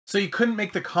So you couldn't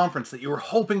make the conference that you were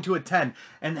hoping to attend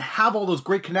and have all those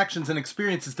great connections and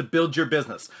experiences to build your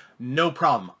business. No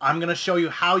problem. I'm going to show you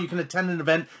how you can attend an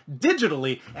event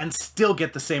digitally and still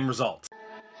get the same results.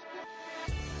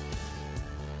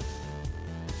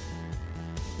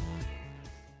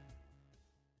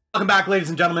 Welcome back, ladies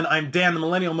and gentlemen. I'm Dan, the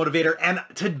Millennial Motivator, and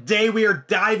today we are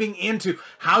diving into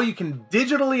how you can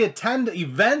digitally attend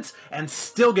events and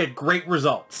still get great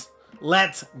results.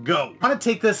 Let's go. I want to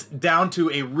take this down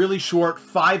to a really short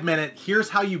 5-minute. Here's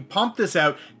how you pump this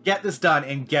out, get this done,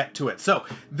 and get to it. So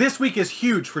this week is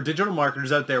huge for digital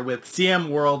marketers out there with CM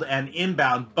World and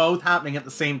Inbound both happening at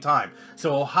the same time.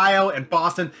 So Ohio and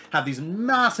Boston have these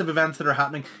massive events that are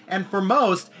happening, and for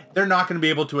most, they're not going to be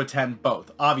able to attend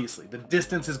both. Obviously, the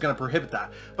distance is going to prohibit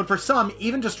that. But for some,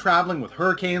 even just traveling with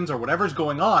hurricanes or whatever's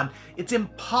going on, it's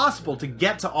impossible to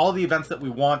get to all the events that we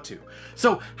want to.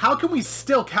 So how can we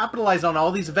still capitalize on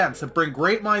all these events that bring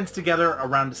great minds together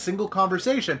around a single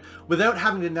conversation without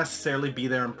having to necessarily be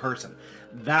there in person?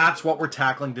 That's what we're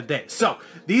tackling today. So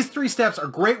these 3 steps are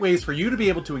great ways for you to be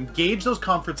able to engage those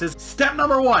conferences. Step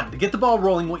number 1, to get the ball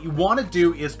rolling, what you want to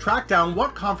do is track down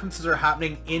what conferences are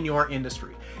happening in your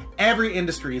industry. Every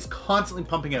industry is constantly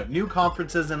pumping out new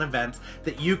conferences and events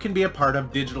that you can be a part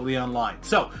of digitally online.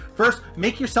 So first,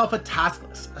 make yourself a task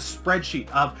list, a spreadsheet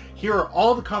of here are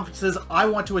all the conferences I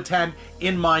want to attend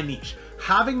in my niche.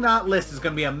 Having that list is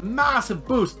going to be a massive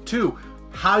boost to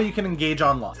how you can engage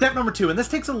online. Step number 2, and this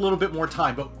takes a little bit more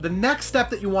time, but the next step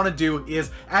that you want to do is,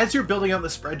 as you're building out the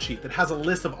spreadsheet that has a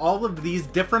list of all of these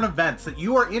different events that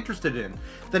you are interested in,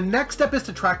 the next step is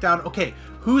to track down, okay,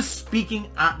 who's speaking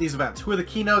at these events? Who are the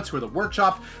keynotes? Who are the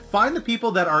workshops? Find the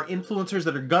people that are influencers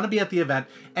that are going to be at the event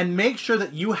and make sure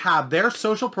that you have their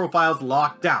social profiles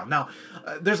locked down. Now,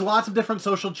 there's lots of different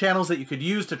social channels that you could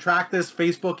use to track this: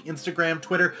 Facebook, Instagram,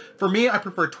 Twitter. For me, I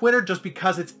prefer Twitter just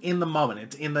because it's in the moment,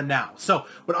 it's in the now. So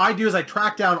what I do is I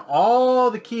track down all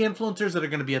the key influencers that are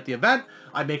going to be at the event.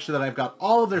 I make sure that I've got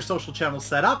all of their social channels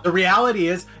set up. The reality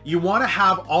is you want to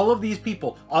have all of these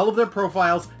people, all of their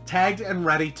profiles tagged and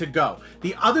ready to go.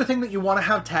 The other thing that you want to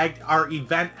have tagged are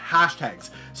event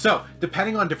hashtags. So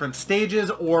depending on different stages,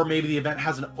 or maybe the event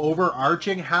has an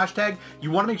overarching hashtag,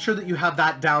 you want to make sure that you have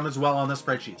that down as well on the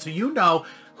spreadsheet. So you know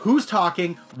who's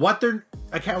talking, what their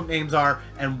account names are,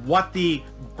 and what the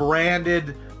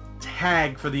branded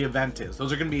tag for the event is.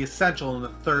 Those are going to be essential in the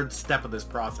 3rd step of this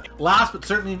process. Last but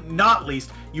certainly not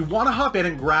least, you want to hop in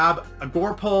and grab a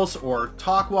Agorapulse or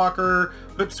TalkWalker,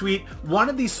 Hootsuite, one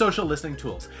of these social listening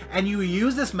tools, and you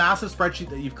use this massive spreadsheet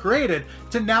that you've created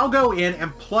to now go in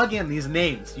and plug in these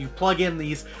names. You plug in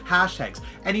these hashtags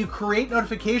and you create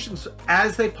notifications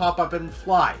as they pop up and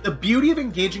fly. The beauty of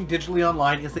engaging digitally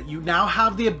online is that you now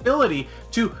have the ability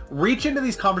to reach into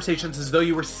these conversations as though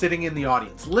you were sitting in the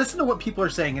audience. Listen to what people are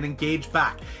saying and engage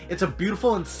back. It's a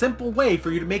beautiful and simple way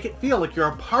for you to make it feel like you're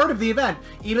a part of the event,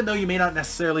 even though you may not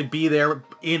necessarily be there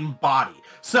in body.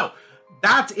 So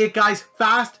that's it, guys.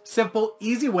 Fast, simple,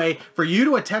 easy way for you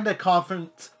to attend a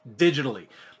conference digitally.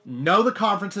 Know the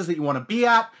conferences that you want to be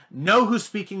at, know who's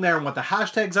speaking there and what the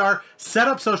hashtags are, set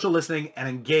up social listening, and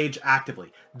engage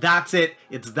actively. That's it.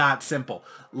 It's that simple.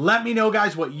 Let me know,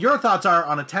 guys, what your thoughts are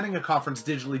on attending a conference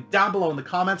digitally down below in the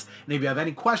comments. And if you have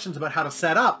any questions about how to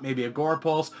set up maybe a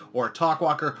Agorapulse or a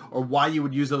TalkWalker or why you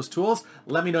would use those tools,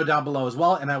 let me know down below as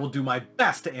well, and I will do my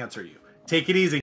best to answer you. Take it easy.